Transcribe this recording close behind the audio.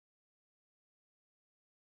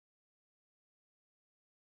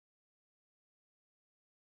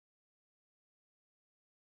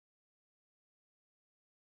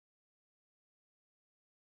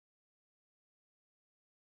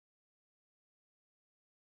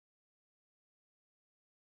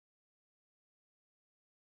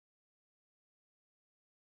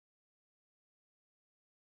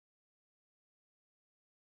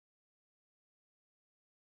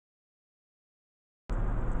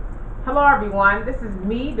Hello everyone, this is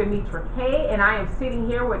me, Demetra K, and I am sitting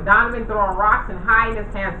here with Donovan throwing rocks and hiding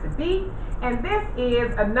his hands Sadiq, and this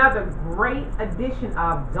is another great edition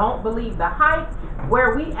of Don't Believe the Hype,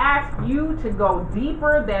 where we ask you to go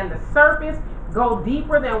deeper than the surface, go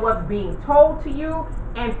deeper than what's being told to you,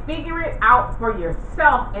 and figure it out for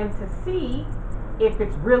yourself and to see if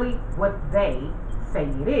it's really what they say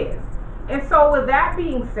it is. And so with that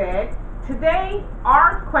being said, today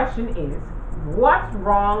our question is, what's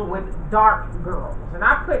wrong with dark girls? And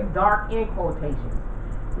I put dark in quotations.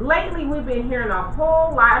 Lately, we've been hearing a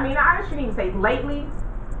whole lot. I mean, I shouldn't even say lately,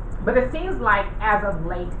 but it seems like as of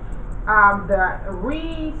late, the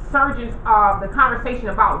resurgence of the conversation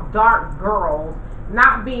about dark girls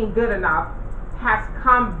not being good enough has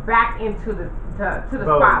come back into the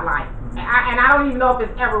spotlight. And I don't even know if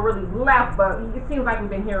it's ever really left, but it seems like we've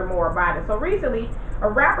been hearing more about it. So recently, a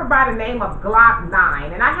rapper by the name of Glock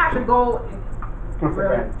 9, and I had to go.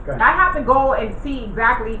 Really, I have to go and see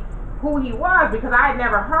exactly who he was because I had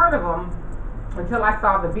never heard of him until I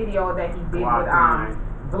saw the video that he did with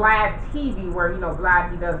Vlad TV, where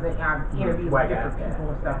Vlad, he does the interviews with different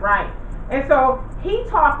people and stuff, right? And so he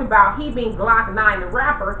talked about, he being Glock 9, the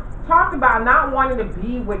rapper, talked about not wanting to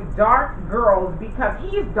be with dark girls because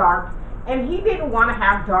he's dark and he didn't want to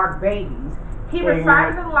have dark babies. He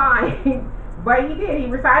recited a line, but he did. He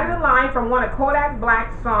recited a line from one of Kodak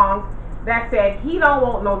Black's songs that said, he don't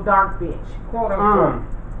want no dark bitch, quote unquote.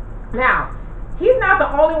 Now, he's not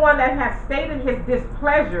the only one that has stated his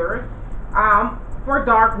displeasure for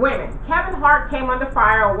dark women. Kevin Hart came under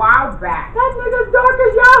fire a while back. That nigga's dark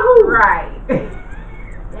as Yahoo! Right.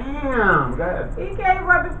 Damn, good. He came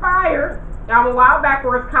under fire a while back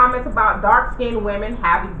for his comments about dark-skinned women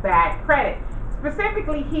having bad credit.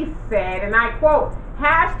 Specifically, he said, and I quote,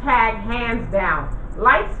 hashtag hands down.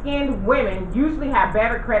 Light-skinned women usually have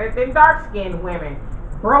better credit than dark-skinned women.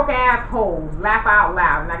 Broke-ass hoes, laugh out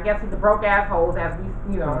loud. And I guess it's the broke-ass hoes as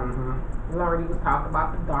we, learned he was talking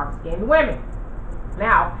about the dark-skinned women.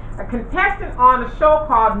 Now, a contestant on a show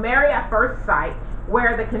called Married at First Sight,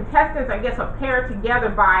 where the contestants, I guess, are paired together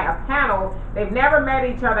by a panel. They've never met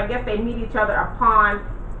each other. I guess they meet each other upon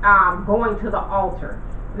going to the altar.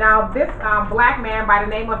 Now, this black man by the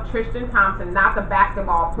name of Tristan Thompson, not the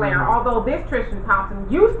basketball player, although this Tristan Thompson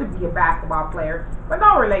used to be a basketball player, but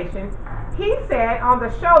no relation, he said on the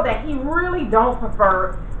show that he really don't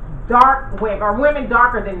prefer dark women, or women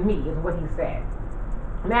darker than me, is what he said.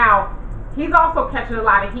 Now, he's also catching a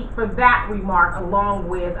lot of heat for that remark, along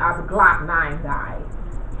with the Glock 9 guy.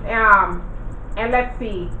 And let's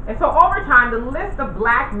see. And so over time, the list of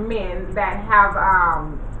black men that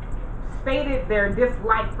have stated their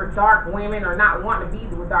dislike for dark women or not wanting to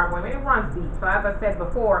be with dark women, it runs deep. So as I said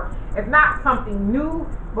before, it's not something new,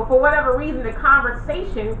 but for whatever reason, the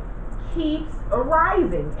conversation keeps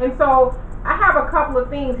arising. And so I have a couple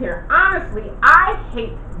of things here. Honestly, I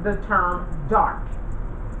hate the term dark.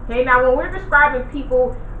 Okay, now when we're describing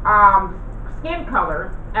people skin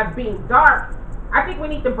color as being dark, I think we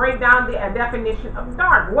need to break down the definition of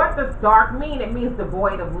dark. What does dark mean? It means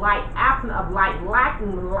devoid of light, absent of light,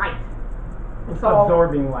 lacking light. So,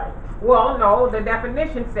 absorbing light. Well, no, the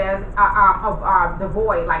definition says of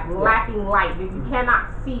devoid, like lacking light. You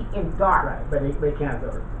cannot see in dark. Right, but it can't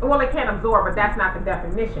absorb. Well, it can absorb, but that's not the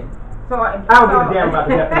definition. So I don't give a damn about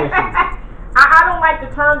the definition. I don't like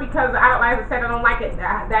the term because I don't, like I said, I don't like it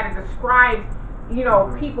that it describes,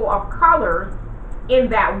 people of color in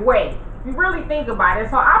that way. If you really think about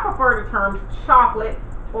it, so I prefer the terms chocolate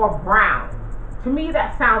or brown. To me,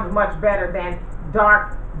 that sounds much better than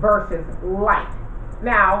dark versus light.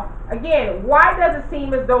 Now, again, why does it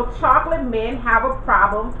seem as though chocolate men have a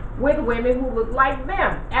problem with women who look like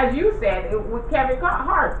them? As you said, with Kevin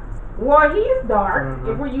Hart. Well, he's dark,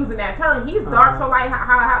 if we're using that term. He's dark, so like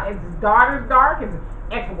how his daughter's dark, his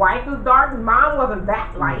ex-wife was dark, his mom wasn't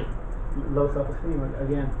that light. Low self-esteem,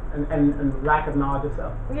 again, and lack of knowledge of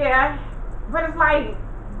self. Yeah, but it's like,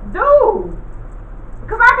 dude,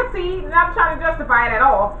 because I could see, and I'm trying to justify it at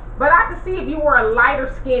all, but I could see if you were a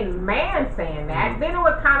lighter-skinned man saying that, then it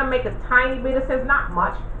would kind of make a tiny bit of sense, not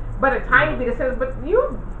much, but a tiny bit of sense, but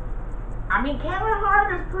Kevin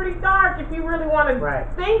Hart is pretty dark if you really want to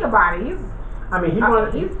think about it.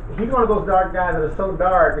 He's one of those dark guys that are so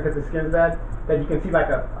dark because his skin's bad that you can see like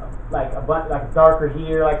darker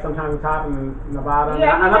here, like sometimes on top and in the bottom.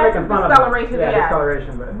 Yeah, I'm not making fun of discoloration. Yeah,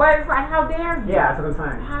 discoloration, but it's like, how dare you? Yeah, that's what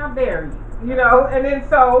I'm saying. How dare you? And then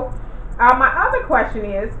so my other question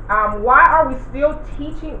is, why are we still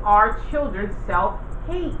teaching our children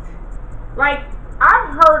self-hate? Like, I've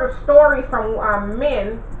heard of stories from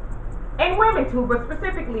men and women too, but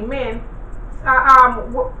specifically men,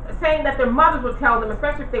 saying that their mothers would tell them,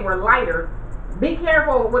 especially if they were lighter, be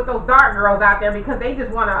careful with those dark girls out there because they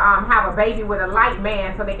just want to have a baby with a light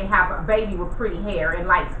man so they can have a baby with pretty hair and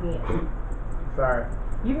light skin. Sorry.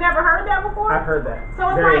 You've never heard that before? I've heard that. So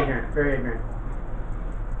it's very like, ignorant. Very ignorant.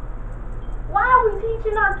 Why are we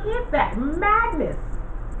teaching our kids that madness?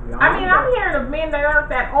 I'm hearing of men that aren't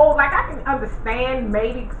that old. Like, I can understand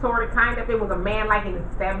maybe sort of kind of if it was a man like in the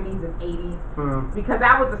 70s and 80s. Because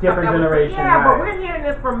that was the different stuff that generation. was, yeah, right. but we're hearing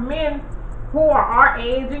this from men who are our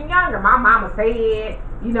age and younger. My mama said,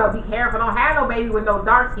 you know, be careful, don't have no baby with no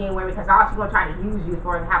dark skinned women because all she's going to try to use you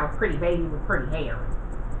for is have a pretty baby with pretty hair.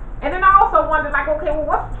 And then I also wondered, like, okay, well,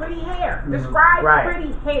 what's pretty hair? Describe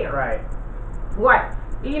pretty hair. Right. What?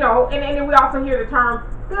 You know, and then we also hear the term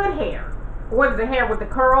good hair. What is the hair with the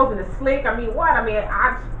curls and the slick? I mean, what? I mean,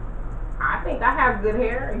 I think I have good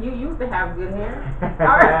hair. You used to have good hair.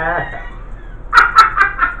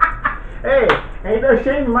 Hey, ain't no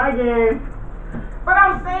shame in my game. But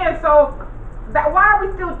I'm saying, so that why are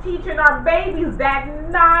we still teaching our babies that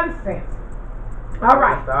nonsense? All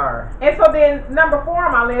right. And so then number 4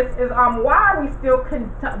 on my list is why are we still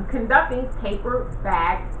conducting paper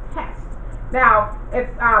bag tests? Now,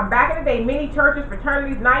 it's back in the day, many churches,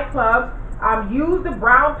 fraternities, nightclubs used the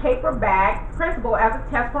brown paper bag principle as a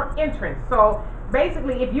test for entrance. So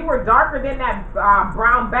basically, if you were darker than that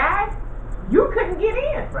brown bag, you couldn't get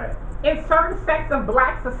in. Right. In certain sects of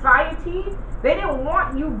black society, they didn't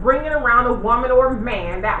want you bringing around a woman or a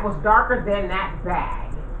man that was darker than that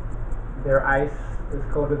bag. Their ice is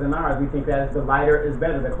colder than ours. We think that the lighter is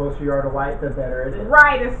better. The closer you are to white, the better it is.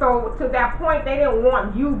 Right, and so to that point, they didn't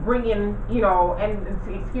want you bringing, you know, and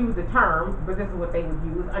excuse the term, but this is what they would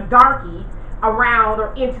use, a darkie around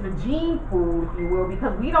or into the gene pool, if you will,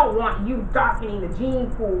 because we don't want you darkening the gene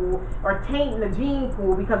pool or tainting the gene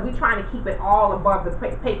pool because we're trying to keep it all above the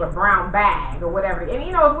paper brown bag or whatever. And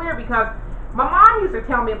you know, it's weird because my mom used to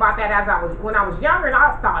tell me about that when I was younger, and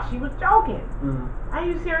I thought she was joking. Are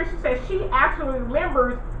you serious? She said she actually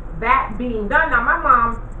remembers that being done. Now my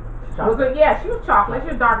mom she was chocolate. She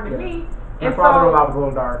was darker than me. My father-in-law was a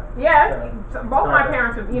little dark. Yeah, so both my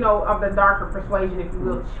parents are, you know, of the darker persuasion, if you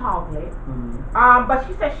will, chocolate. But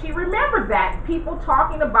she said she remembers that people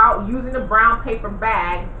talking about using a brown paper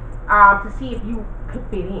bag to see if you could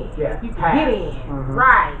fit in, if you could get in,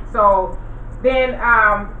 right? So then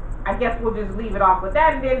I guess we'll just leave it off with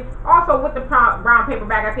that. And then also with the brown paper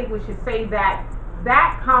bag, I think we should say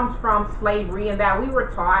that comes from slavery and that we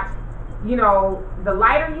were taught, you know, the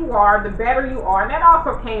lighter you are, the better you are. And that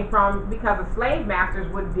also came from because the slave masters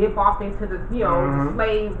would dip off into the, you know, the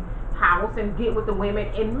slave house and get with the women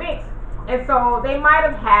and mix. And so they might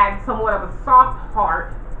have had somewhat of a soft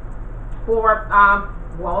heart for,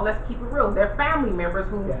 well, let's keep it real, their family members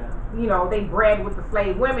who, you know, they bred with the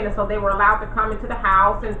slave women. And so they were allowed to come into the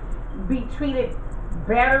house and be treated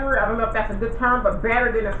better. I don't know if that's a good term, but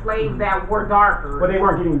better than the slaves that were darker. But they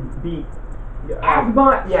weren't getting beat as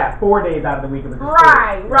much. Yeah, 4 days out of the week. It was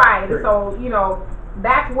right. So, you know,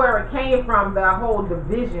 that's where it came from, the whole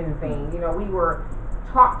division thing. You know, we were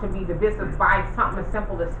taught to be divisive by something as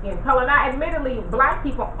simple as skin color. Now, admittedly, black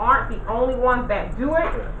people aren't the only ones that do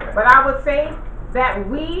it, but I would say that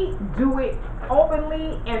we do it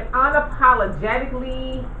openly and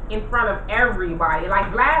unapologetically in front of everybody.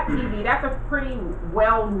 Like Black TV, that's a pretty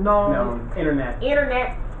well-known internet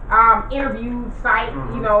interview site.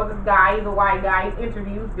 You know, this guy, he's a white guy, he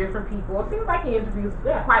interviews different people. It seems like he interviews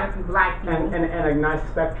quite a few black people. And a nice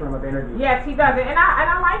spectrum of interviews. Yes, he does it. And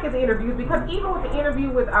I like his interviews because even with the interview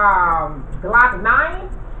with Glock 9,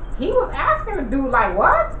 he was asking the dude, like,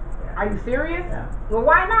 what? Are you serious? Yeah. Well,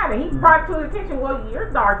 why not? And he brought it to his attention. Well, you're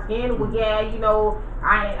dark skinned. Well, yeah, you know,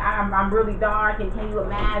 I'm really dark. And can you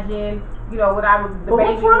imagine, you know, what I was the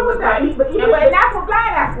baby? What's wrong with that? And that's what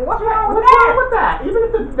Vlad asked me. What's wrong with that?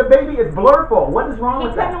 Even if the baby is blurful, what is wrong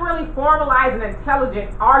with that? He couldn't really formalize an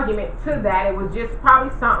intelligent argument to that. It was just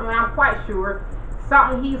probably something, I'm quite sure,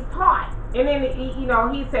 something he's taught. And then, you know,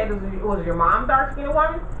 he said, was your mom dark skinned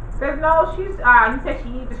woman? Says no, she's, he said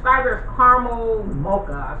she described her as caramel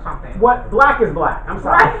mocha or something. What? Black is black. I'm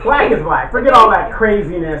sorry. Right. Black is black. Forget all that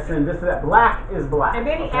craziness and this and that. Black is black. And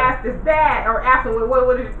then he asked his dad, or asked him,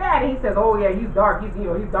 what is his dad? And he says, oh yeah, he's dark. He's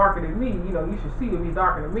darker than me. You know, you should see him. He's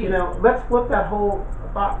darker than me. You know, let's flip that whole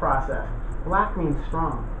thought process. Black means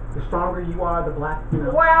strong. The stronger you are, the black, you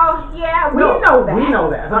know. Well, yeah, we know that. We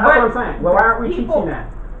know that. That's what I'm saying. Well, why aren't we teaching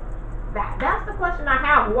that? That's the question I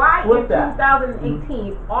have. Why in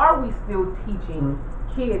 2018 are we still teaching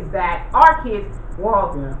kids that our kids,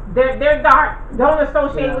 they're dark, don't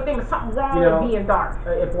associate with them, there's something wrong with being dark?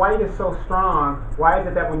 If white is so strong, why is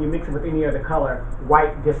it that when you mix it with any other color,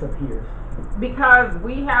 white disappears? because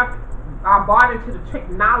we have bought into the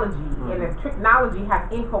technology, and the technology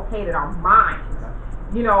has inculcated our minds.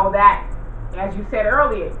 You know that, as you said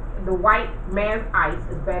earlier, the white man's ice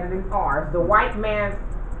is better than ours. The white man's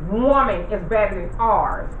woman is better than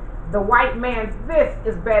ours. The white man's this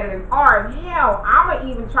is better than ours. Hell, I'ma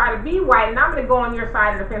even try to be white, and I'm gonna go on your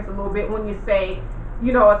side of the fence a little bit when you say,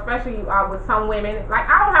 you know, especially with some women. Like,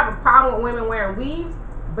 I don't have a problem with women wearing weaves,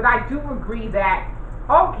 but I do agree that,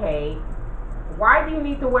 okay, why do you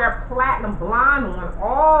need to wear a platinum blonde one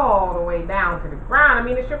all the way down to the ground? I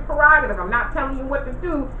mean, it's your prerogative. I'm not telling you what to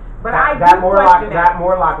do, but I do question that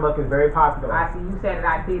Morlock look is very popular. I see you said it.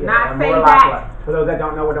 I did not say that. Look. For those that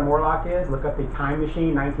don't know what a Morlock is, look up the Time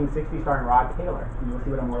Machine 1960 starring Rod Taylor. And you'll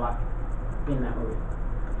see what a Morlock in that movie.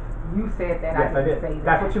 You said that. Yes, I didn't say that.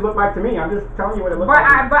 That's what you look like to me. I'm just telling you what it looks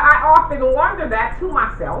like. But I often wonder that to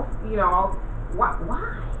myself. You know, why?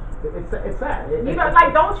 It's sad.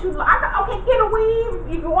 Don't you? Okay, get a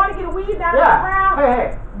weave if you want to get a weave down to the ground.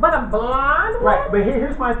 Hey. But a blonde one? Right, but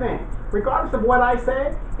here's my thing. Regardless of what I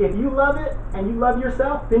say, if you love it and you love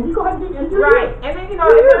yourself, then you go ahead and do it. Right, and then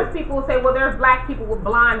there's people who say, well, there's black people with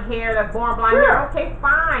blonde hair that's born blonde hair. Okay,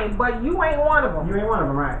 fine, but you ain't one of them. You ain't one of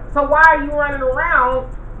them, right? So why are you running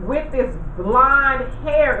around with this blonde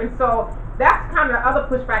hair? And so that's kind of the other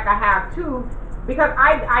pushback I have too, because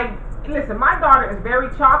I listen, my daughter is very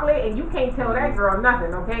chocolate, and you can't tell that girl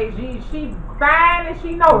nothing, okay? She fine and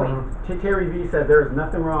she know it. Terry V says there is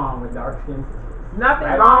nothing wrong with dark skin sisters. Nothing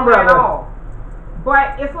wrong at all.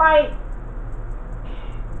 But it's like,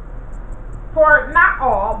 for not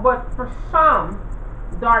all, but for some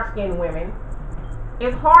dark-skinned women,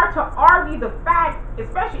 it's hard to argue the fact,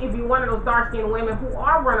 especially if you're one of those dark-skinned women who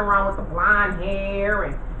are running around with the blonde hair,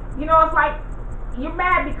 and it's like you're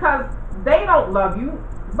mad because they don't love you.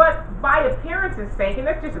 But by appearances' sake, and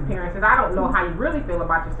that's just appearances, I don't know how you really feel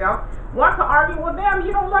about yourself. One could argue with them,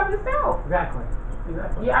 you don't love yourself. Exactly.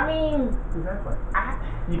 Yeah, I mean. Exactly.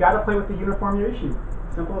 You got to play with the uniform you issue.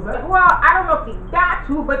 Simple as that. Well, I don't know if you got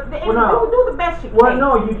to, but do the best you can. Well,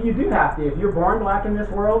 no, you do have to. If you're born black in this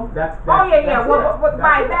world, that's Well,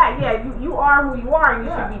 by that, you are who you are, and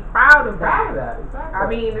you should be proud of that. Proud of that, exactly. I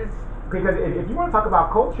mean, it's. Because if you want to talk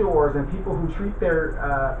about culture wars and people who treat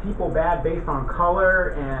their people bad based on color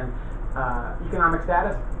and economic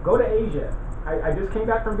status, go to Asia. I just came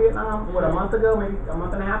back from Vietnam, a month ago, maybe a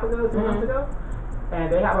month and a half ago, 2 months ago,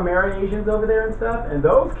 and they have Amerasians over there and stuff, and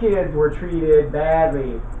those kids were treated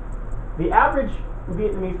badly. The average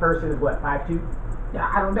Vietnamese person is what, 5'2"?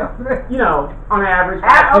 Yeah, I don't know. On average,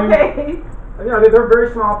 5'2". Okay. They're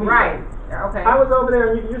very small people. Right. Okay. I was over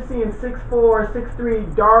there, and you're seeing 6'4",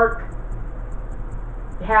 6'3", dark,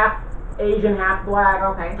 half Asian, half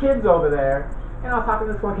black kids over there. And I was talking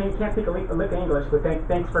to this one kid, he can't speak a lick of English, but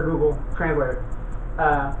thanks for Google Translator.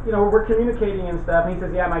 We're communicating and stuff, and he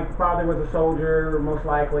says, yeah, my father was a soldier, most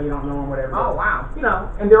likely, you don't know him, whatever. Oh, wow.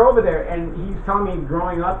 And they're over there, and he's telling me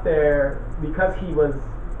growing up there, because he was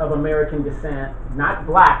of American descent, not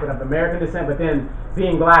black, but of American descent, but then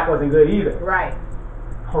being black wasn't good either. Right.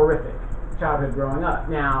 Horrific childhood growing up.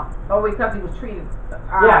 Now. Oh, because he was treated.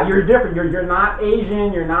 Yeah, you're different. You're not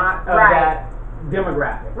Asian. You're not of that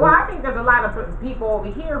demographic. Well, I think there's a lot of people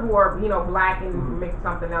over here who are, black and mix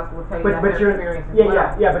something else. Will tell you that their experience as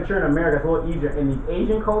well. Yeah, but you're in America. It's a little easier in these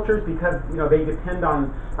Asian cultures because they depend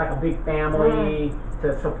on like a big family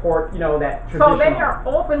to support that traditional. So they are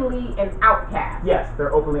openly an outcast. Yes,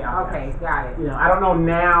 they're openly outcast. Okay, got it. I don't know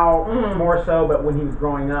now more so, but when he was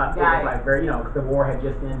growing up, it was like very because the war had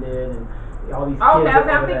just ended and. All these kids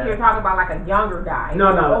I'm thinking you're talking about like a younger guy. No.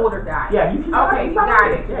 An older guy. Yeah, he's okay, you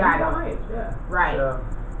got it. Yeah. Right. So,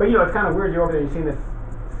 but it's kind of weird. You're over there, you're seeing this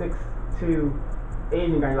 6'2"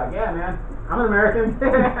 Asian guy. You're like, yeah, man, I'm an American.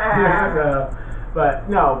 But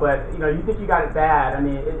you think you got it bad. I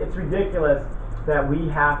mean, it's ridiculous that we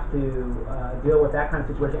have to deal with that kind of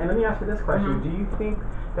situation. And let me ask you this question: do you think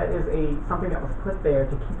that is something that was put there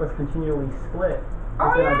to keep us continually split?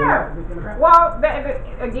 Oh yeah. Well,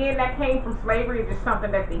 that came from slavery. It's just something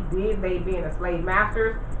that they did. They being the slave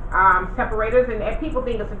masters, separators, and people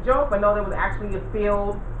think it's a joke, but no, there was actually a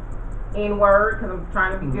field N-word because I'm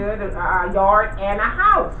trying to be good. A yard and a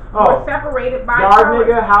house were separated by yard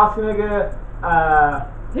nigga, house nigga.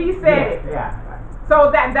 He said it. Yeah. So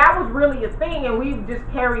that was really a thing, and we've just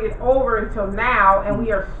carried it over until now, and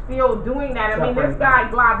we are still doing that. I mean, this guy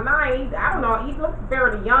Glock 9, I don't know, he looks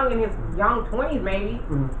fairly young, in his young 20s maybe,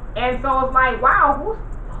 and so it's like, wow,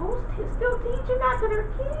 who's still teaching that to their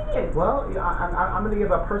kids? Well, I'm going to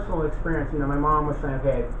give a personal experience. My mom was saying,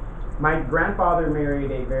 okay, my grandfather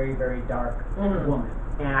married a very, very dark woman,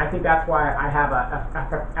 And I think that's why I have a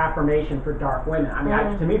affirmation for dark women. I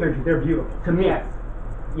mean, to me, they're beautiful. To me, Yes.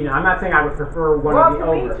 you know, I'm not saying I would prefer one Well, of the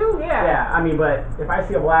to over. me too, yeah. Yeah, I mean, but if I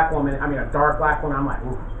see a black woman, I mean, a dark black woman, I'm like,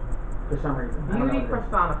 ooh, for some reason. I don't know Beauty what it is.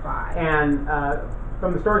 personified. And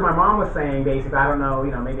from the stories my mom was saying, basically, I don't know,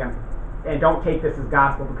 you know, maybe and don't take this as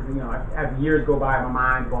gospel because, you know, as years go by, my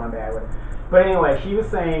mind's going bad with it. But anyway, she was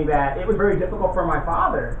saying that it was very difficult for my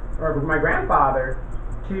father, or my grandfather,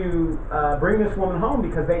 to bring this woman home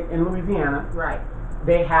because in Louisiana, Right.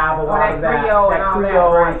 they have a lot of that Creole and all that,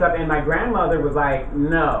 Creole right. and stuff. And my grandmother was like,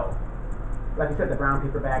 no. Like you said, the brown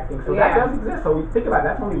paper bag thing. So Yeah. that does exist. So think about it.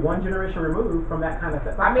 That's only one generation removed from that kind of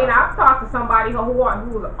thing. I mean, I've talked to somebody who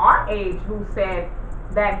was our age who said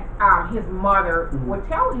that his mother would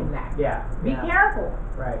tell him that. Yeah. Be yeah. careful.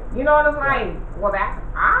 Right. You know, and it's like, well, that's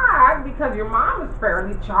odd because your mom is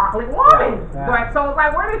fairly chocolate woman. Yeah. But so it's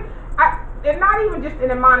like, and not even just an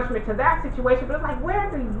admonishment to that situation, but it's like, where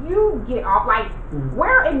do you get off? Like,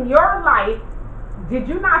 where in your life did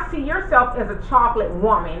you not see yourself as a chocolate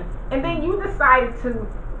woman, and then you decided to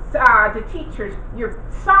teach your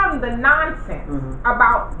son the nonsense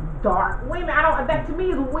about dark women? That to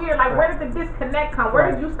me is weird. Like, where did the disconnect come?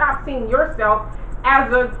 Where did you stop seeing yourself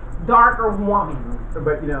as a darker woman?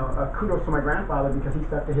 But you know, kudos to my grandfather because he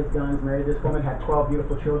stuck to his guns, married this woman, had 12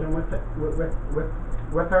 beautiful children with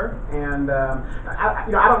her, and I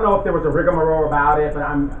don't know if there was a rigmarole about it, but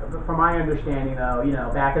from my understanding, though, you know,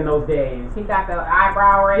 back in those days, he got the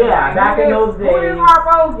eyebrow raised. Yeah, back in those days. Who is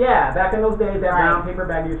Harpo? Yeah, back in those days, that brown paper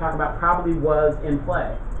bag you're talking about probably was in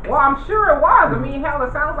play. Well, I'm sure it was. I mean, hell,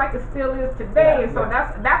 it sounds like it still is today, Yeah, and so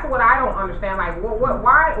that's what I don't understand. Like,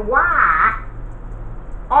 why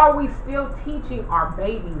are we still teaching our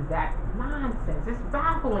babies that nonsense? It's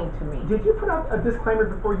baffling to me. Did you put out a disclaimer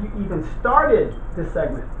before you even started this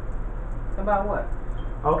segment? About what?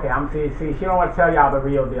 Okay, see, she don't want to tell y'all the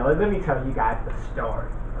real deal. Let me tell you guys the story,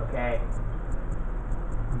 okay?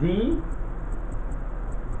 D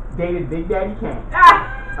dated Big Daddy Kane.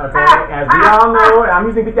 Okay, as we all know, and I'm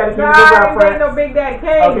using Big Daddy Kane as a reference. Ain't no Big Daddy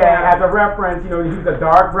Kane. Okay, as a reference, you know, he's a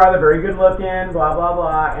dark brother, very good looking, blah blah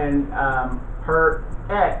blah, and her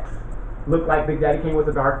ex looked like Big Daddy Kane was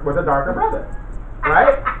a darker brother,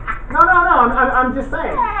 right? No, I'm just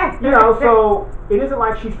saying, you know, so it isn't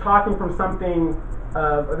like she's talking from something,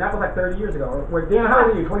 and that was like 30 years ago. Where Dan, how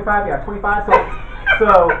old are you? 25? Yeah, 25.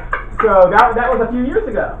 So that was a few years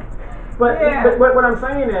ago. But what I'm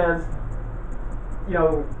saying is, you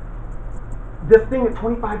know, this thing at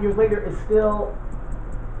 25 years later is still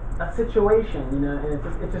a situation, you know, and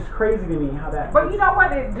it's just crazy to me how that. But you know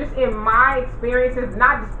what? It just in my experiences,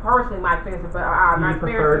 not just personally my experiences, but my you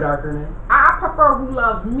prefer experiences. darker men? I prefer who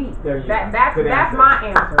loves me. There you go. That's my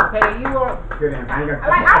answer. Okay, you will. Good answer. I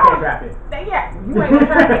I can't trap it. Yeah, you ain't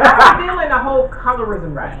trapping. I'm not feeling the whole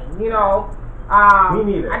colorism thing. You know. Me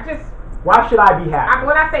neither. I just. Why should I be happy?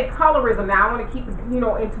 When I say colorism, now I want to keep it, you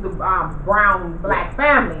know, into the brown black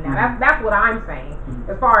family. Now that's what I'm saying.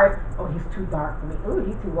 As far as he's too dark for me.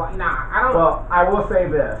 He's too white. Nah, I don't. Well, I will say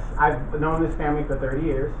this: I've known this family for 30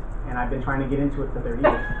 years, and I've been trying to get into it for 30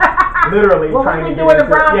 years. Literally trying to get into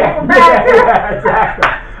it. Yeah, exactly.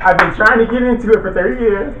 I've been trying to get into it for 30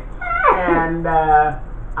 years, and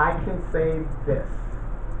I can say this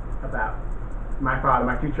about my father,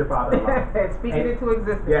 my future father-in-law. Speaking into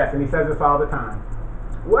existence. Yes, and he says this all the time.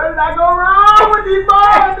 Where did I go wrong with these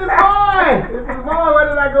boys? This boy, where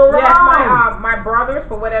did I go wrong? Yes, my brothers,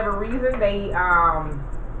 for whatever reason, they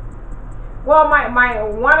well, my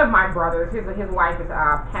one of my brothers, his wife is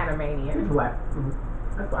Panamanian. He's black.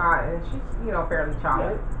 That's and she's, you know, fairly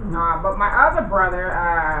chocolate. Yeah. But my other brother,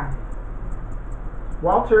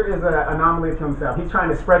 Walter is an anomaly to himself. He's trying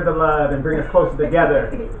to spread the love and bring us closer together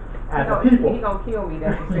as a people. He gonna kill me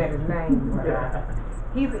that you said his name. But,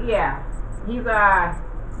 he's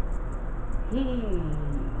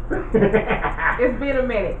it's been a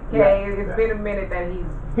minute, okay? It's been a minute that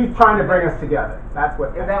he's trying to bring us together. That's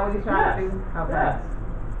what. Is that what he's trying to do? Okay. Yes.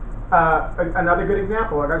 Another good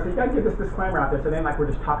example. Like I said, you gotta get this disclaimer out there, so then like we're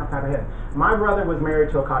just talking top of head. My brother was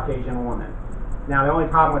married to a Caucasian woman. Now the only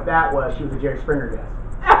problem with that was she was a Jerry Springer guest.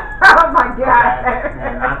 Oh my God!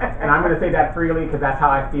 Okay. And I'm going to say that freely because that's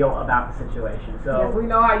how I feel about the situation. So yes, we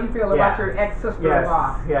know how you feel about your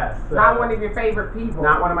ex-sister-in-law. Yes. Not one of your favorite people.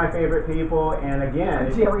 Not one of my favorite people. And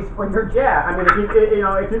again, Jerry Springer. Yeah, I mean, if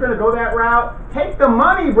you're going to go that route, take the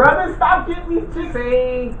money, brother. Stop getting these chicks.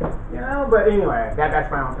 See, you know. But anyway,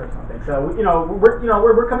 that's my own personal thing. So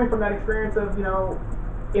we're coming from that experience of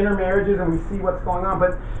intermarriages, and we see what's going on.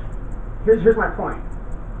 But here's my point.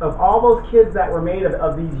 Of all those kids that were made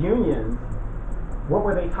of these unions, what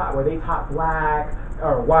were they taught? Were they taught black,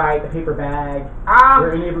 or white, the paper bag.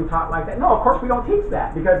 Were any of them taught like that? No, of course we don't teach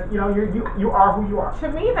that because you are who you are. To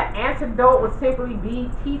me, the antidote would simply be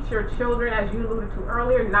teach your children, as you alluded to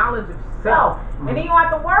earlier, knowledge of self. Mm-hmm. And then you don't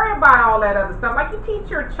have to worry about all that other stuff. Like you teach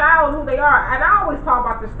your child who they are. And I always talk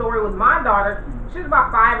about this story with my daughter. She was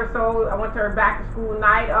about 5 or so. I went to her back to school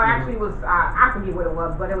night. Or actually it was, I forget what it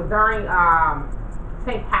was, but it was during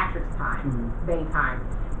St. Patrick's time, daytime.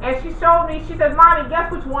 And she showed me, she said, Mommy,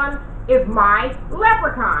 guess which one is my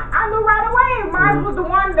leprechaun? I knew right away. Mine was the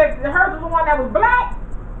one hers was the one that was black.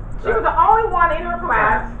 She was the only one in her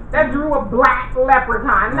class that drew a black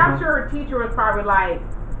leprechaun. And I'm sure her teacher was probably like,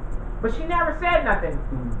 but she never said nothing.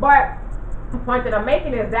 But the point that I'm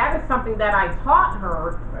making is that is something that I taught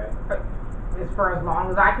her for as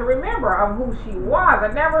long as I can remember of who she was.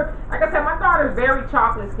 I never, like I said, my daughter's very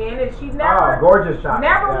chocolate skinned and she never, gorgeous chocolate.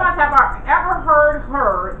 Never once have I ever heard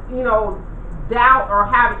her, doubt or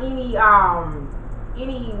have any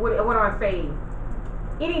what do I say?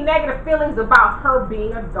 Any negative feelings about her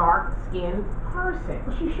being a dark skinned person.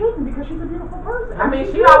 Well, she shouldn't because she's a beautiful person. I mean,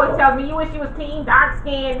 she always tells me, you wish she was teen, dark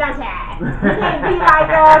skinned, don't you? You can't be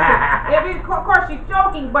like us. Of course, she's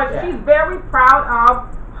joking, but she's very proud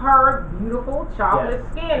of her beautiful chocolate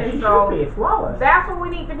skin. And she so should be. It's flawless. That's what we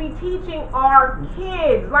need to be teaching our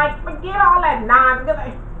kids. Like, forget all that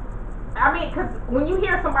nonsense. I mean, because when you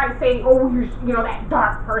hear somebody say, "Oh, you're that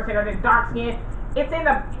dark person or the dark skin," it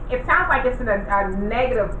sounds like it's in a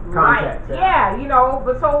negative context. light. Yeah,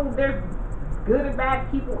 but so there's good and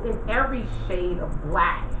bad people in every shade of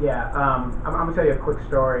black. Yeah, I'm gonna tell you a quick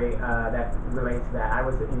story that relates to that. I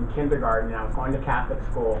was in kindergarten and I was going to Catholic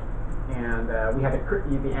school, and we had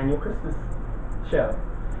the annual Christmas show,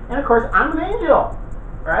 and of course I'm an angel,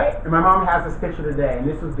 right? And my mom has this picture today, and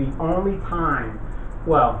this was the only time.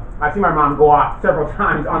 Well, I've seen my mom go off several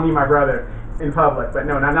times on me and my brother in public, but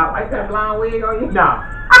no, not like that. A blonde wig on you? No.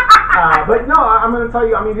 But no, I'm going to tell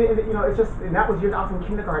you, I mean, it's just, and that was years, I was in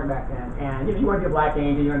kindergarten back then, and you want to be a black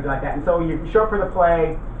angel, you want to be like that, and so you show up for the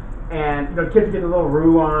play, and the kids are getting a little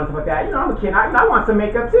roux on, stuff like that. I'm a kid, I want some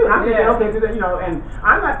makeup too, and I'm thinking, okay, do that, and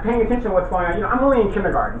I'm not paying attention to what's going on. I'm only in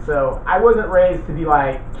kindergarten, so I wasn't raised to be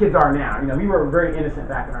like kids are now. We were very innocent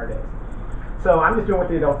back in our days. So I'm just doing what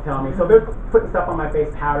the adults tell me. So they're putting stuff on my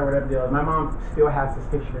face, powder, whatever the deal is. My mom still has this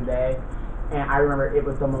picture today, and I remember it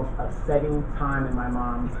was the most upsetting time in my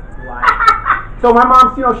mom's life. So my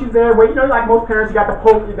mom's, she's there waiting. Like most parents, you got the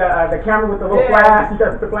camera with the little flash. You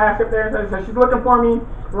got the flash up there. So she's looking for me.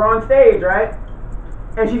 We're on stage, right?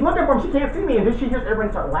 And she's looking for me. She can't see me, and then she hears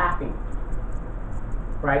everybody start laughing.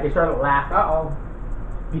 Right? They started laughing.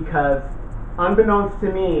 Because unbeknownst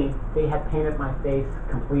to me, they had painted my face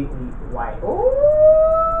completely white.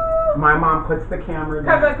 Ooh! My mom puts the camera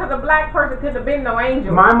down. Because a black person couldn't have been no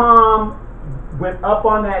angel. My mom went up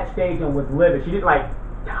on that stage and was livid. She didn't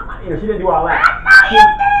she didn't do all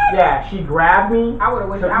that. She grabbed me. I would have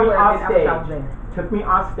wished I would have been. Took me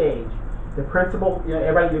off stage. The principal,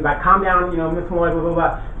 everybody was like, calm down, Miss Moy, blah, blah,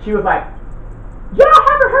 blah. She was like, y'all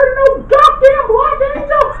haven't heard of no goddamn black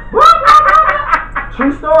angel? Blah, blah, blah.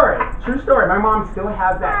 True story. My mom still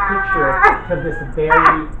has that picture to this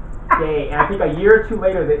very day. And I think a year or two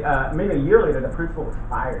later, maybe a year later, the principal was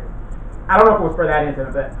fired. I don't know if it was for that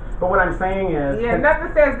incident, but what I'm saying is... Yeah,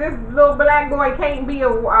 nothing says this little black boy can't be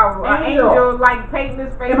an angel like painting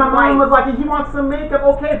his face. And my mom was like, if you want some makeup,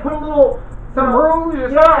 okay, put a little... Some rouge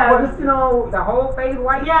or something. Yeah, just, the whole face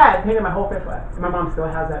white? Yeah, it painted my whole face white. And my mom still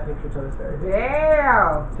has that picture till this very day.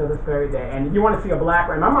 Damn. Till this very day. And you want to see a black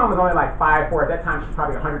one. My mom was only like 5'4". At that time, she's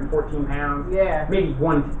probably 114 pounds. Yeah. Maybe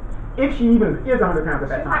if she even is 100 pounds at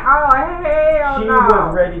that time. Like, oh, hell she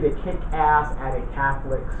was ready to kick ass at a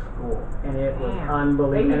Catholic school. And it was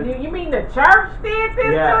unbelievable. You mean the church did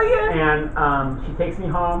this to you? And she takes me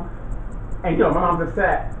home. And, my mom's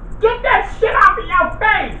upset. Get that shit off of your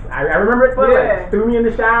face! I remember it clearly. Threw me in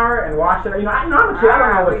the shower and washed it. I'm a kid. I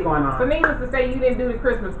don't know what's going on. So needless to say, you didn't do the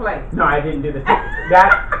Christmas play. No, I didn't do this.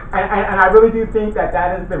 And I really do think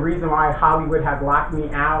that is the reason why Hollywood has locked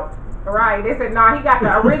me out. Right. They said, no, he got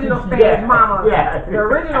the original stage mama. Yeah. The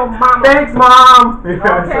original mama. Thanks, Mom!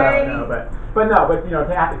 Okay. But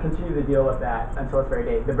to have to continue to deal with that until this very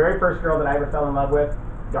day. The very first girl that I ever fell in love with,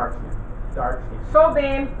 dark skin. So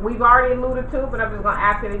then, we've already alluded to, but I'm just going to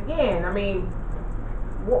ask it again. I mean,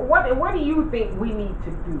 what do you think we need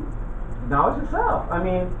to do? Knowledge yourself. I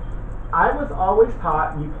mean, I was always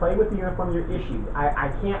taught you play with the uniform you're issued. I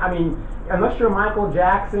can't, unless you're Michael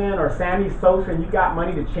Jackson or Sammy Sosa and you got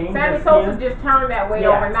money to change your skin. Sammy Sosa just turned that way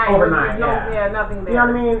overnight. Overnight, nothing there. You know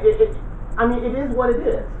what I mean? I mean, it is what it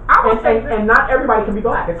is. I would say and not everybody can be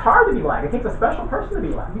black. It's hard to be black. It takes a special person to be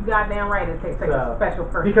black. You goddamn right. It takes a special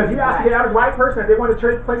person. Because you ask the average white person if they want to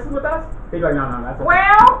trade places with us, they'd be like, no, that's okay.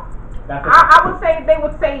 Well, that's okay. I would say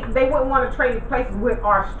they wouldn't want to trade places with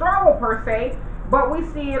our struggle per se. But we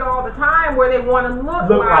see it all the time where they want to look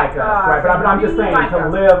like us. Right, but I'm just saying like to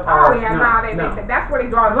us. live our... Oh, yeah, that's where they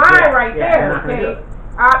draw the line right there,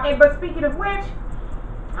 okay? But speaking of which,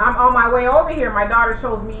 I'm on my way over here. My daughter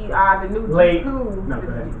shows me the new GQ. No,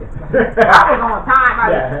 I was on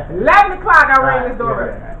time. 11 o'clock, I rang this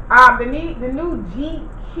doorbell. The new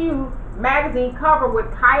GQ magazine cover with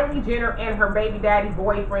Kylie Jenner and her baby daddy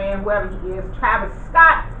boyfriend, whoever he is, Travis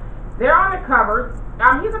Scott. They're on the cover.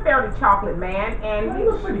 He's a fairly chocolate man, and he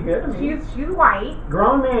looks pretty good. I mean, she's white.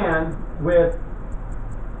 Grown man with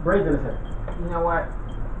braids in his hair. You know what?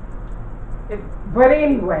 But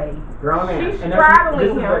anyway, grown man. She's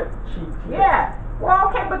straddling him. She yeah. Well,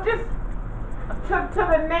 okay, but just to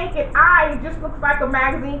the naked eye, it just looks like a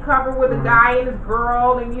magazine cover with a guy and his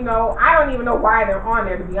girl, and I don't even know why they're on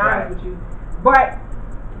there, to be honest with you. But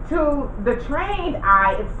to the trained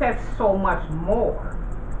eye, it says so much more.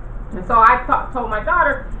 And so I told my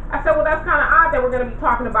daughter, I said, well, that's kind of odd that we're going to be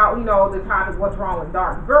talking about, the topic, what's wrong with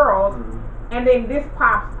dark girls. And then this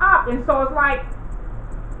pops up. And so it's like,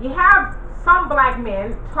 you have some black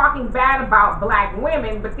men talking bad about black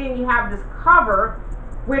women, but then you have this cover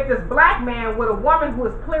with this black man with a woman who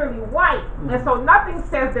is clearly white. And so nothing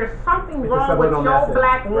says there's something wrong with your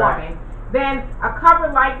black woman than a cover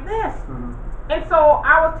like this. And so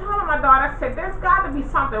I was telling my daughter, I said, there's got to be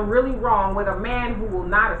something really wrong with a man who will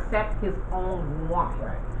not accept his own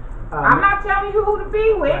woman. I'm not telling you who to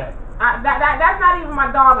be with. That's not even my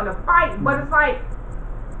dog in a fight. But it's like,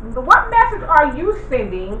 what message are you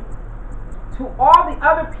sending to all the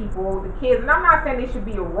other people, the kids? And I'm not saying they should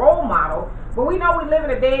be a role model, but we know we live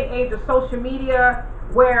in a day and age of social media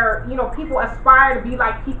where, people aspire to be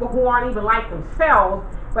like people who aren't even like themselves.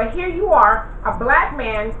 But here you are, a black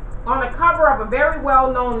man on the cover of a very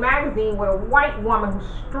well-known magazine with a white woman who's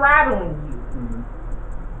straddling you.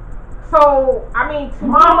 So, I mean,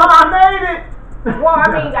 Mama, I made it! Well,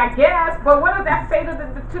 I mean, I guess, but what does that say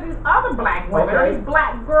to these other black women, or these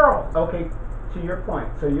black girls? Okay, to your point.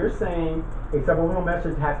 So you're saying a subliminal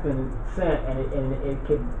message has been sent, and it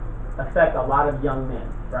could affect a lot of young men,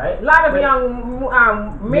 right? A lot of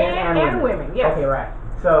young men and women, yes. Okay, right.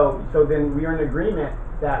 So then we are in agreement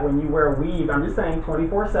that when you wear a weave, I'm just saying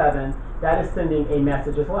 24/7, that is sending a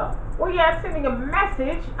message as well. Well, yeah, it's sending a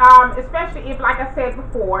message, especially if, like I said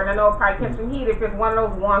before, and I know it'll probably catch some heat if it's one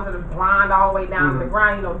of those ones that are blonde all the way down to the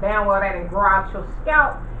ground, damn well that didn't grow out your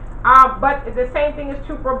scalp. But the same thing is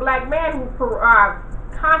true for a black man who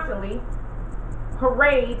constantly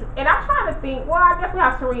parades, and I'm trying to think, well, I guess we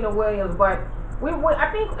have Serena Williams, but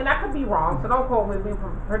I think, and I could be wrong, so don't quote me, we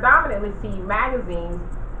predominantly see magazines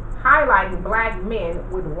highlighting black men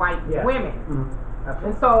with white women.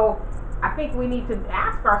 And so I think we need to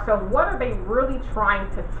ask ourselves, what are they really trying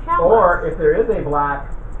to tell us? Or if there is a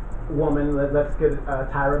black woman, let's get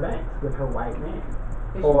Tyra Banks with her white man.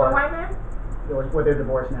 Is she a white man? Or they're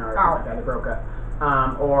divorced now or something like that, they broke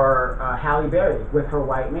up. Or Halle Berry with her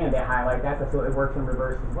white man, they highlight that, so it works in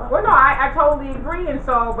reverse as well. Well, no, I totally agree, and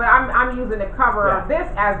so, but I'm using the cover of this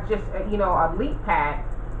as just a leap pad.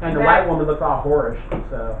 And the white woman looks all whorish,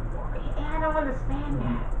 so. I don't understand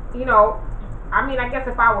that. I mean, I guess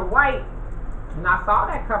if I was white and I saw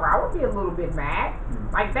that cover, I would be a little bit mad.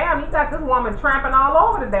 Like, damn, you got this woman tramping all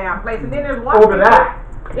over the damn place, and then there's one over picture. That.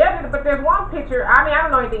 Yeah, but there's one picture. I mean, I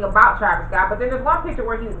don't know anything about Travis Scott, but then there's one picture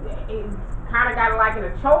where he's kind of got her like in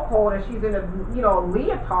a chokehold, and she's in a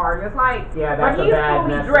leotard. It's like, yeah, that's but a bad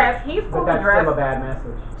message. He's fully but that's dressed. Still a bad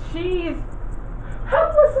message. She's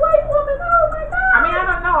helpless white woman. Oh my God. I mean, I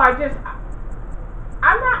don't know.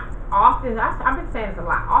 I'm not often. I've been saying this a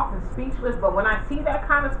lot. Often speechless, but when I see that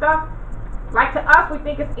kind of stuff, like to us, we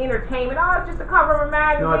think it's entertainment. Oh, it's just a cover of a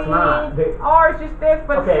magazine. No, it's not. Or it's just this,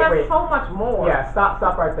 but it says so much more. Yeah, stop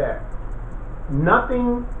right there.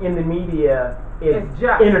 Nothing in the media is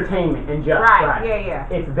just entertainment and just right. Yeah.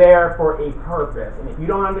 It's there for a purpose, and if you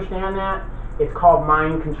don't understand that, it's called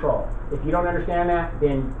mind control. If you don't understand that,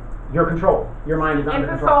 then you're controlled. Your mind is under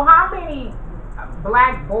control. So how many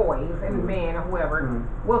black boys and men or whoever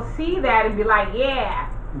will see that and be like, yeah,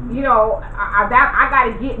 I got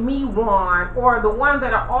to get me one, or the ones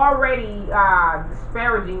that are already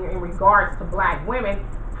disparaging in regards to black women.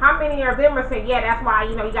 How many of them are saying, yeah, that's why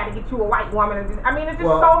you got to get you a white woman? And I mean, it's just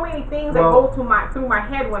so many things that go through my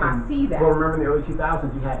head when I see that. Well, remember in the early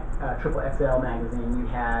 2000s, you had Triple XL magazine, you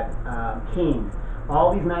had King,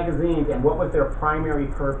 all these magazines, and what was their primary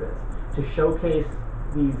purpose? To showcase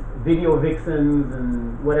these video vixens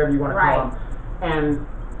and whatever you want to Right. call them, and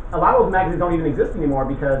a lot of those magazines don't even exist anymore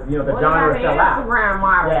because the Well, genre you got fell the out. Instagram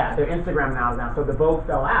models. Yeah, they're Instagram now. So the Vogue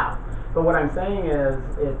fell out. But what I'm saying is,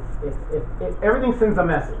 everything sends a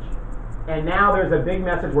message. And now there's a big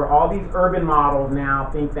message where all these urban models now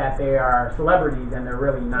think that they are celebrities and they're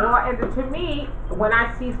really not. Well, and to me, when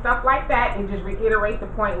I see stuff like that, and just reiterate the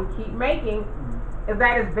point we keep making, is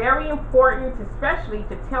that it's very important, especially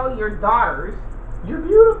to tell your daughters, You're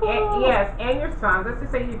beautiful. and your sons, let's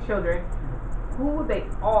just say your children, who they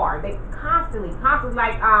are. They constantly,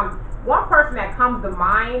 like, one person that comes to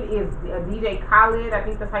mind is DJ Khaled. I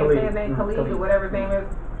think that's how you say his name, Khalid, or whatever his name is.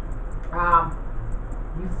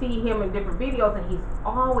 You see him in different videos, and he's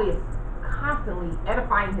always constantly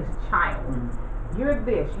edifying his child. You're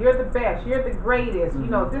this, you're the best, you're the greatest. You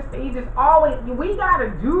know, he just always. We gotta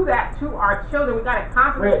do that to our children. We gotta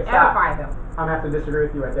constantly edify them. I'm gonna have to disagree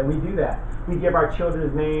with you right there. We do that. We give our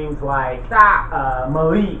children's names like Stop.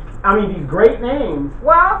 Malik. I mean, these great names.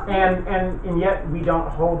 Well, and yet we don't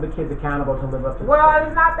hold the kids accountable to live up to. Well,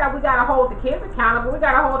 it's not that we gotta hold the kids accountable. We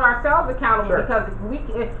gotta hold ourselves accountable because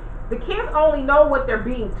the kids only know what they're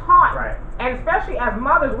being taught. Right. And especially as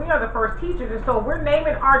mothers, we are the first teachers, and so if we're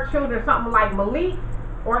naming our children something like Malik,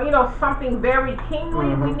 or something very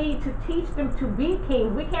kingly, we need to teach them to be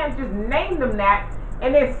kings. We can't just name them that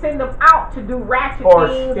and then send them out to do ratchet or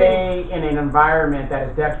things. Or stay in an environment that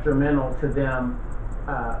is detrimental to them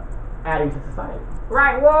adding to society.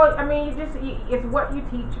 Right. Well, I mean, it's what you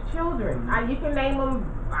teach your children. You can name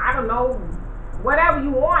them, I don't know, whatever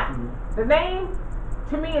you want. The name,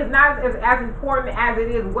 to me, is not as important as it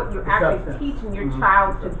is what you're actually teaching your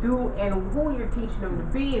child to do and who you're teaching them to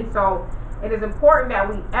be. And so it is important that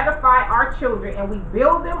we edify our children and we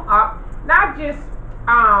build them up, not just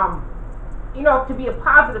to be a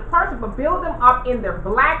positive person, but build them up in their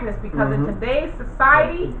blackness, because in today's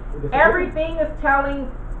society, everything is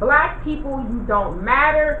telling black people you don't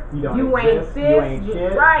matter, you ain't this, you ain't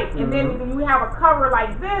shit. Right. And then you have a cover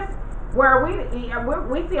like this where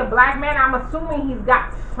we see a black man. I'm assuming he's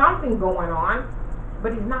got something going on,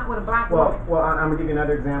 but he's not with a black woman. Well, I'm gonna give you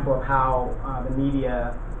another example of how the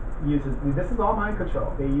media uses. This is all mind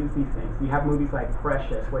control. They use these things. You have movies like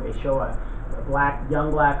Precious where they show a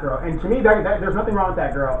young black girl, and to me, there's nothing wrong with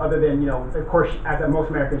that girl, other than of course, as most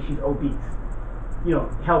Americans, she's obese,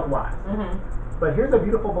 health wise. But here's a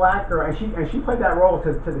beautiful black girl, and she played that role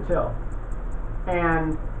to the till.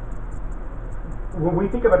 And when we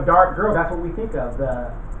think of a dark girl, that's what we think of,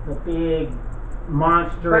 the big,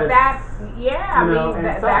 monstrous. But that's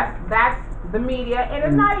that's the media, and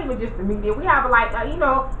it's not even just the media. We have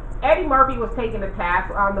Eddie Murphy was taking the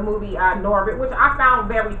task on the movie Norbit, which I found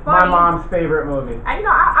very funny. My mom's favorite movie. And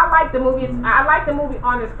I like the movie. I like the movie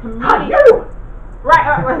on its comedic,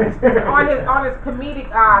 on its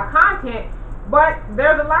comedic content. But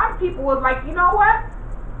there's a lot of people was like, you know what,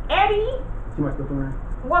 Eddie. Too much buffoonery.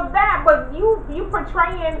 Was that? But you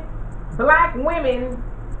portraying black women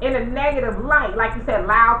in a negative light, like you said,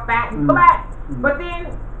 loud, fat, and black. But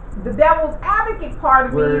then the devil's advocate part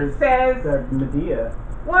of me says, the Medea.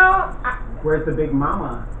 Well, where's the big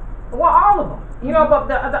mama? Well, all of them. But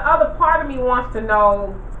the other part of me wants to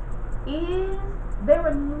know, is there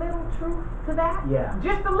a little truth to that? Yeah.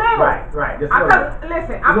 Just a little. Right. Just a little.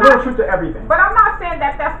 Listen, there's a little truth to everything. But I'm not saying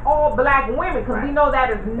that that's all black women, because we know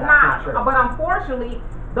that is not. But unfortunately,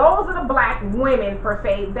 those are the black women, per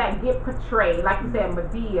se, that get portrayed. Like you said,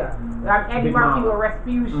 Medea, Eddie Murphy with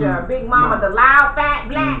Respucia, Big Mama, the loud, fat,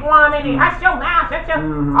 black woman, and hush your mouth,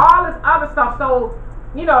 all this other stuff. So,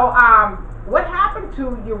 what happened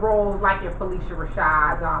to your roles like your Felicia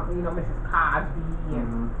Rashad, Mrs. Cosby,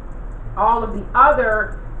 and all of the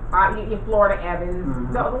other, your Florida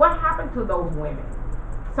Evans? What happened to those women?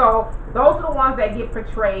 So those are the ones that get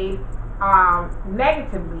portrayed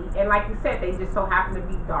negatively, and like you said, they just so happen to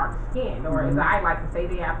be dark skinned, or as I like to say,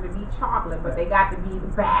 they happen to be chocolate, but they got to be the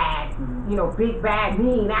bad, big bad,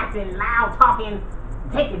 mean, acting, loud, talking,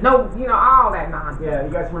 taking notes, all that nonsense. Yeah,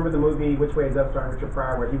 you guys remember the movie Which Way Is Up, starring Richard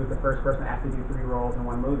Pryor, where he was the first person to actually do 3 roles in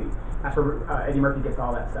one movie. That's where Eddie Murphy gets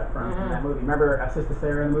all that stuff from that movie. Remember Sister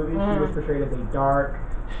Sarah in the movie? She was portrayed as a dark,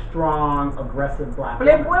 strong, aggressive black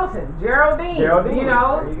Flip woman. Wilson, Geraldine, there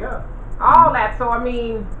you go. All that. So I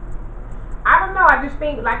mean, I don't know. I just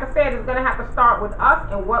think, like I said, it's going to have to start with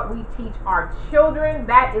us and what we teach our children.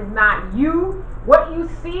 That is not you. What you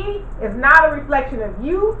see is not a reflection of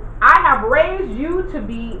you. I have raised you to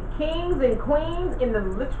be kings and queens in the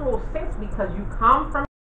literal sense, because you come from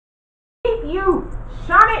you.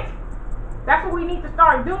 Shun it. That's what we need to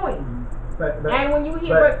start doing. And when you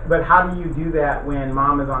hear, but how do you do that when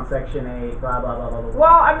mom is on Section 8, blah blah blah blah blah?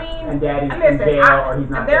 well, I mean, and daddy's in jail or he's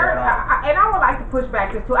not there at all. And I would like to push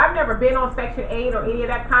back this too. I've never been on Section 8 or any of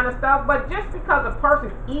that kind of stuff, but just because a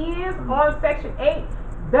person is on Section 8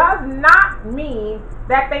 does not mean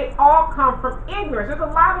that they all come from ignorance. There's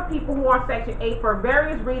a lot of people who are on Section 8 for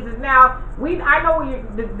various reasons. Now, I know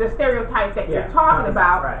the stereotype that you're talking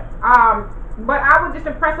about. Right. But I would just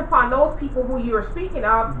impress upon those people who you're speaking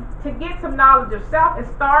of to get some knowledge of self and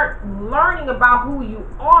start learning about who you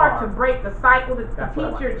are to break the cycle, to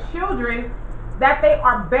teach your children that they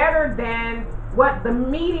are better than what the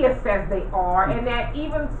media says they are, and that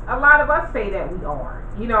even a lot of us say that we are,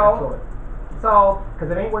 you know. Absolutely. So,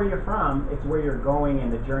 because it ain't where you're from, it's where you're going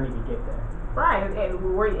and the journey to get there. Right,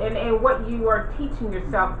 and what you are teaching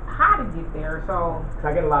yourself how to get there. So,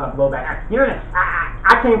 I get a lot of blowback.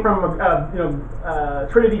 I came from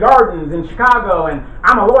Trinity Gardens in Chicago, and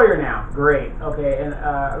I'm a lawyer now. Great, okay, and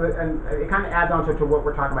it kind of adds on to what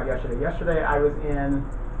we're talking about yesterday. Yesterday I was in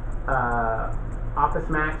Office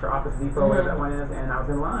Max or Office Depot, whatever that one is, and I was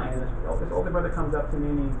in line, and this older brother comes up to me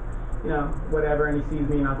and he, whatever, and he sees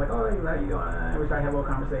me, and I was like, oh, hey, how you doing? And we started having a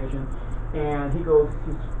little conversation, and he goes,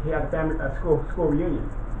 he had a school reunion,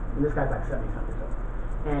 and this guy's like 70-something,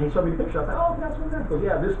 and he showed me the picture. I was like, oh, that's really nice. He goes,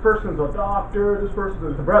 yeah, this person's a doctor, this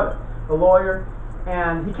person's a brother, a lawyer,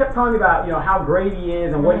 and he kept telling me about, how great he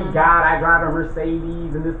is and what he got. I drive a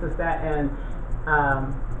Mercedes and this, that, and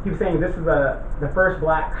he was saying this is the first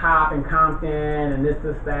black cop in Compton and this,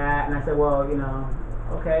 that, and I said, well,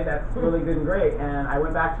 okay, that's really good and great. And I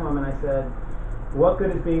went back to him and I said, what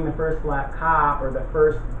good is being the first black cop or the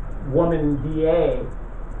first woman DA?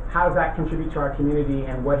 How does that contribute to our community,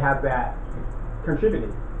 and what has that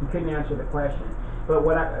contributed? He couldn't answer the question. But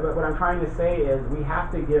what I'm trying to say is we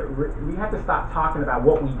have to stop talking about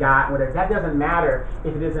what we got, whatever. That doesn't matter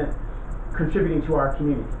if it isn't contributing to our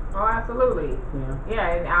community. Oh, absolutely.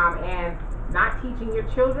 Yeah, and not teaching your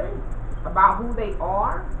children about who they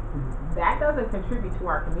are, that doesn't contribute to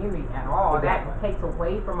our community at all. Exactly. That takes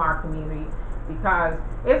away from our community, because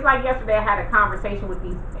it's like yesterday I had a conversation with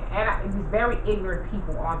these very ignorant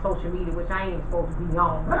people on social media, which I ain't even supposed to be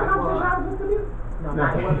on. But it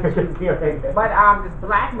wasn't you. But this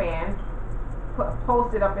black man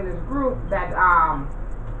posted up in his group that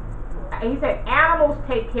he said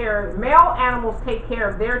male animals take care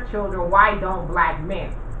of their children, why don't black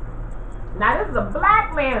men? Now this is a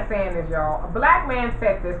black man saying this, y'all. A black man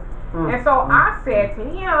said this. And so I said to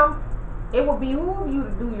him, it would behoove you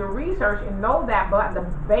to do your research and know that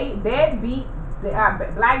deadbeat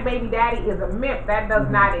black baby daddy is a myth. That does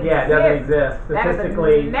not exist. Yeah, it doesn't exist.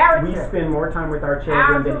 Statistically, we spend more time with our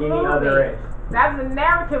children than any other race. That's the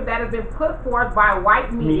narrative that has been put forth by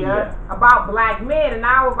white media about black men, and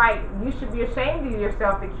I was like, you should be ashamed of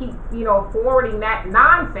yourself to keep, forwarding that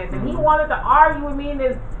nonsense. And he wanted to argue with me, and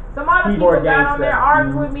then some other people got on there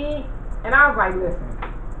arguing with me, and I was like, listen,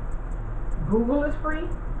 Google is free.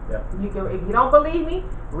 Yep. If you don't believe me,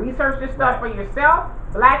 research this stuff for yourself.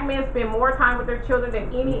 Black men spend more time with their children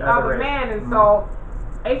than any other man, and so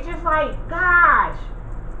it's just like, gosh,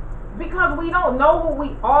 because we don't know who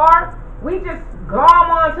we are, we just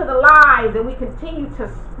glom onto the lies and we continue to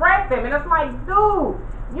spread them. And it's like, dude,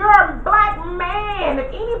 you're a black man.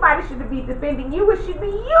 If anybody should be defending you, it should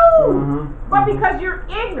be you. But because you're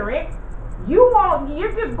ignorant,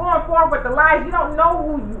 you're just going forward with the lies. You don't know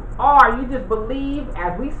who you are. You just believe,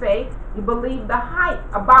 as we say, you believe the hype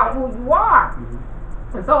about who you are.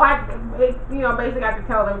 And so basically I have to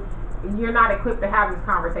tell them, you're not equipped to have this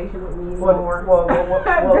conversation with me anymore. Well,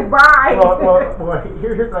 goodbye. Well,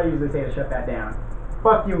 here's what I usually say to shut that down.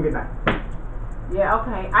 Fuck you and good night. Yeah,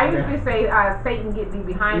 okay. I usually say, Satan, get thee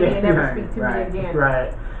behind me and never speak to me again.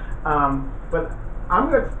 Right. But I'm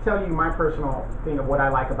going to tell you my personal thing of what I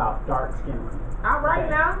like about dark-skinned women. All right,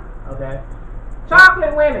 now. Okay.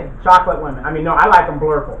 Chocolate women. Chocolate women. I mean, no, I like them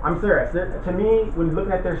blurple. I'm serious. To me, when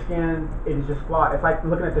looking at their skin, it is just flawed. It's like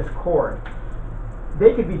looking at this cord.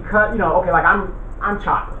 They could be cut, okay, like I'm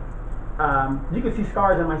chocolate. You can see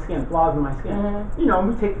scars in my skin, flaws in my skin. We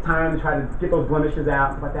take the time to try to get those blemishes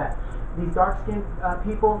out, stuff like that. These dark-skinned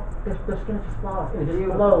people, their skin is just flawless. It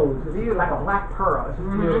just glows. It's like a black pearl. It's just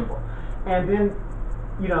beautiful. And then,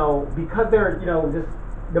 because they're, just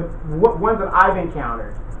the ones that I've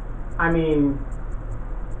encountered, I mean,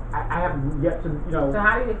 I have yet to, So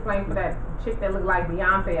how do you explain for that chick that looked like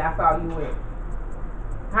Beyonce I saw you with?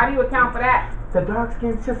 How do you account for that? The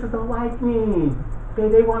dark-skinned sisters don't like me.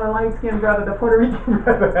 They want a light-skinned brother, the Puerto Rican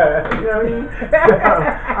brother. You know what I mean?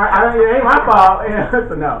 So, it ain't my fault.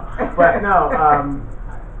 So no. But no,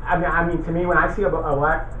 I mean, to me, when I see a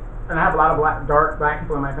black, and I have a lot of dark black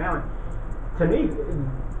people in my family, to me,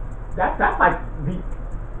 that's like the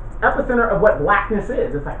epicenter of what blackness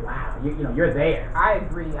is. It's like, wow, you know, you're there. I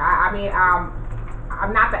agree. I mean,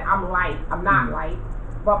 I'm not that I'm light. I'm not light.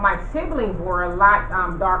 But my siblings were a lot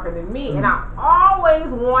darker than me, and I always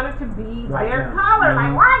wanted to be Like their them. color.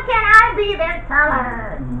 Like, why can't I be their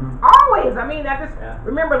color? Always. I mean, I just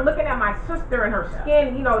remember looking at my sister and her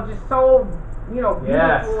skin, you know, just so, you know,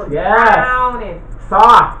 beautiful and brown and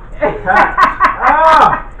soft.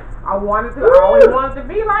 Oh. I always wanted to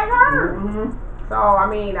be like her. So, I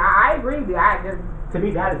mean, I agree with you. To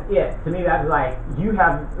me, that is it. To me, that is like, you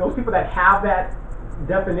have, those people that have that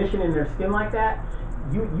definition in their skin like that,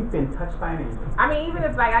 you've been touched by an angel. I mean, even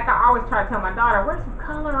if, like I always try to tell my daughter, wear some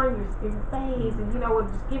color on your face, and, you know,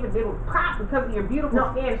 just give it a little pop because of your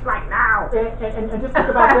beautiful skin. It's like, now. And just think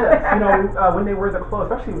about this, you know, when they wear the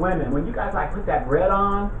clothes, especially women, when you guys, like, put that red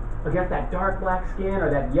on against that dark black skin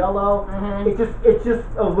or that yellow, it just,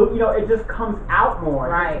 you know, it just comes out more.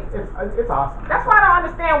 Right. It's awesome. That's why I don't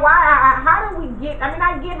understand why, how did we get, I mean,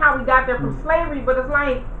 I get how we got there from slavery, but it's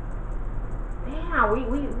like, damn,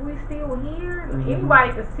 we still here.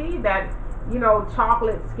 Anybody can see that, you know,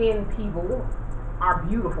 chocolate skinned people are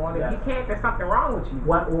beautiful, and if you can't, there's something wrong with you.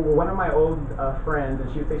 One of my old friends,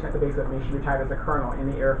 and she was stationed at the base with me, she retired as a colonel in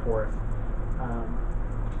the Air Force.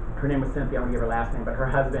 Her name was Cynthia, I'm gonna give her last name, but her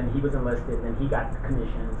husband, he was enlisted and he got the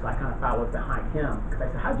commission, so I kind of followed behind him, because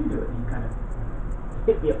I said, how'd you do it? And he kind of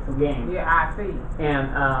hit me up some game. Yeah, I see. And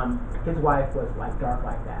his wife was like dark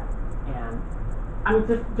like that, and I mean,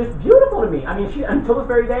 just beautiful to me. I mean, she, until this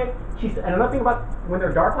very day, and another thing about when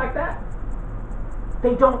they're dark like that,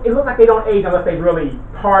 it looks like they don't age unless they really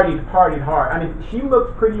partied hard. I mean, she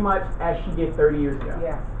looks pretty much as she did 30 years ago.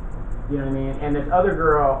 Yeah. You know what I mean? And this other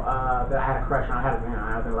girl that I had a crush on, I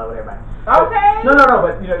was in love with everybody. Okay. But, no,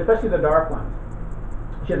 but, you know, especially the dark ones.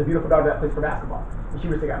 She has a beautiful daughter that plays for basketball, and she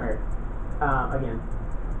recently got married. Again.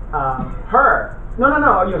 You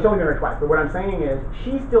know, she only been married twice, but what I'm saying is,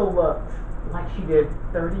 she still looks like she did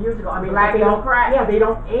 30 years ago. I mean, like they don't crack. Yeah, they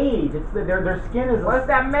don't age. It's their skin is. What's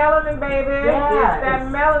that melanin, baby? Yeah, it's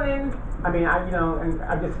that melanin. I mean, I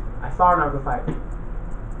saw her and I was just like,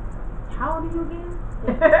 how old are you again?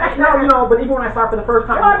 No, you know, but even when I saw her for the first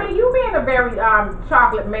time. Well, I mean, you being a very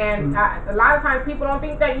chocolate man, a lot of times people don't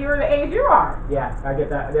think that you're the age you are. Yeah, I get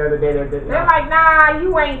that. The other day they're like, nah,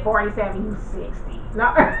 you ain't 47, you 60.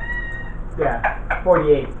 No. Yeah,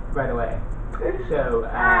 48, by the way. So,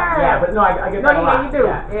 yeah, but no, I get that a lot. No, you do.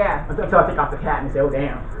 Yeah. Until I take off the hat and say, oh,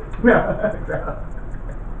 damn. No.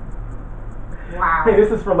 Wow. Hey,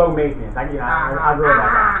 this is for low maintenance. I grow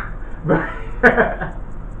that.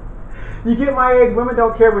 You get my age, women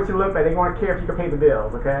don't care what you look like. They want to care if you can pay the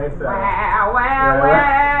bills, okay? So, well.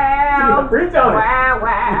 Reach on it.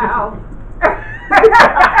 Well.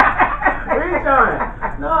 Reach on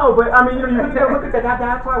it. No, but I mean, you know, you look at that.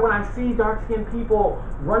 That's why when I see dark-skinned people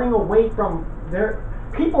running away from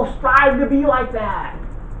people strive to be like that.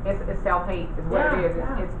 It's self-hate is what it is.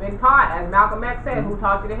 It's been taught, as Malcolm X said, who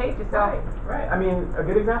taught you to hate yourself. Right. I mean, a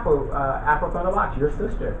good example, Afro Thunder Locks, your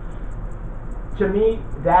sister. To me,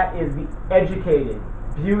 that is the educated,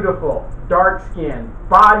 beautiful, dark-skinned,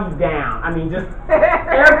 body down. I mean, just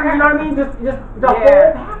every, you know what I mean? Just the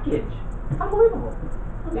whole package. It's unbelievable.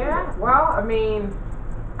 Yeah, well, I mean,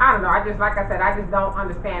 I don't know. Like I said, I just don't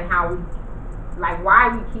understand why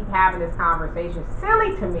we keep having this conversation.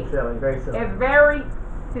 Silly to me. Silly, very silly. It's very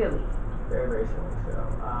silly. Very, very silly. So,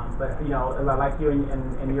 but, you know, like you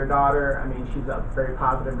and your daughter, I mean, she's a very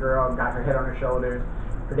positive girl, got her head on her shoulders.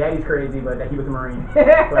 Her daddy's crazy, but he was a Marine.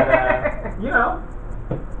 But, you know.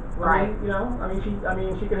 Right. I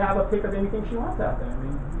mean, she could have a pick of anything she wants out there. I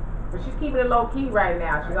mean. But she's keeping it low key right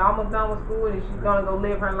now. She's almost done with school, and she's gonna go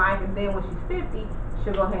live her life. And then when she's 50,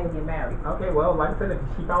 she'll go ahead and get married. Okay, well, like I said, if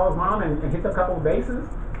she follows mom and hits a couple of bases,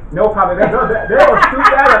 no problem. They'll scoop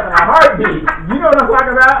that up in a heartbeat. You know what I'm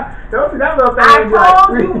talking about? They'll see that little thing. I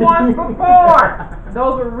told you once before.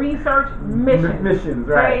 Those were research missions. Missions,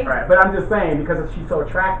 right, right. But I'm just saying, because she's so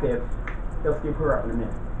attractive, they'll scoop her up in a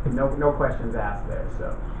minute. No questions asked there.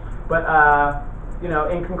 So, but you know,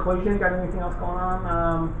 in conclusion, you got anything else going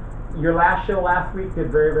on? Your last show last week did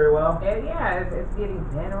very, very well. Yeah, it's getting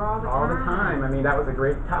better all the time. All the time. I mean, that was a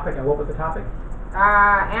great topic. And what was the topic? The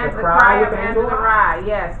cry of Angela Rye,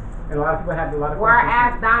 yes. And a lot of people had a lot of where questions. I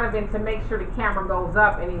asked Donovan to make sure the camera goes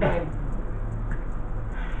up, and he went.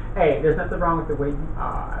 Hey, there's nothing wrong with the way you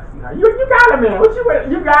are. You got a man.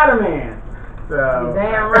 You got a man. You're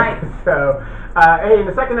damn right. So, hey, in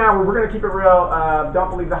the second hour, we're going to keep it real. Don't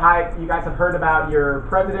believe the hype. You guys have heard about your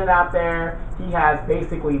president out there. He has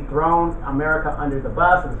basically thrown America under the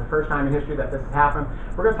bus. It's the first time in history that this has happened.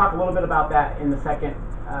 We're going to talk a little bit about that in the second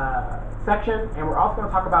section, and we're also going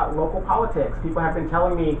to talk about local politics. People have been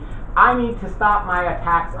telling me, I need to stop my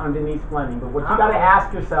attacks on Denise Fleming. But what you got to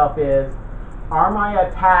ask yourself is, are my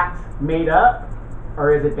attacks made up,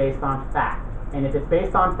 or is it based on fact? And if it's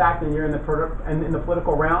based on fact and you're in the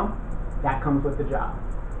political realm, that comes with the job.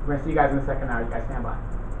 We're going to see you guys in the second hour. You guys stand by.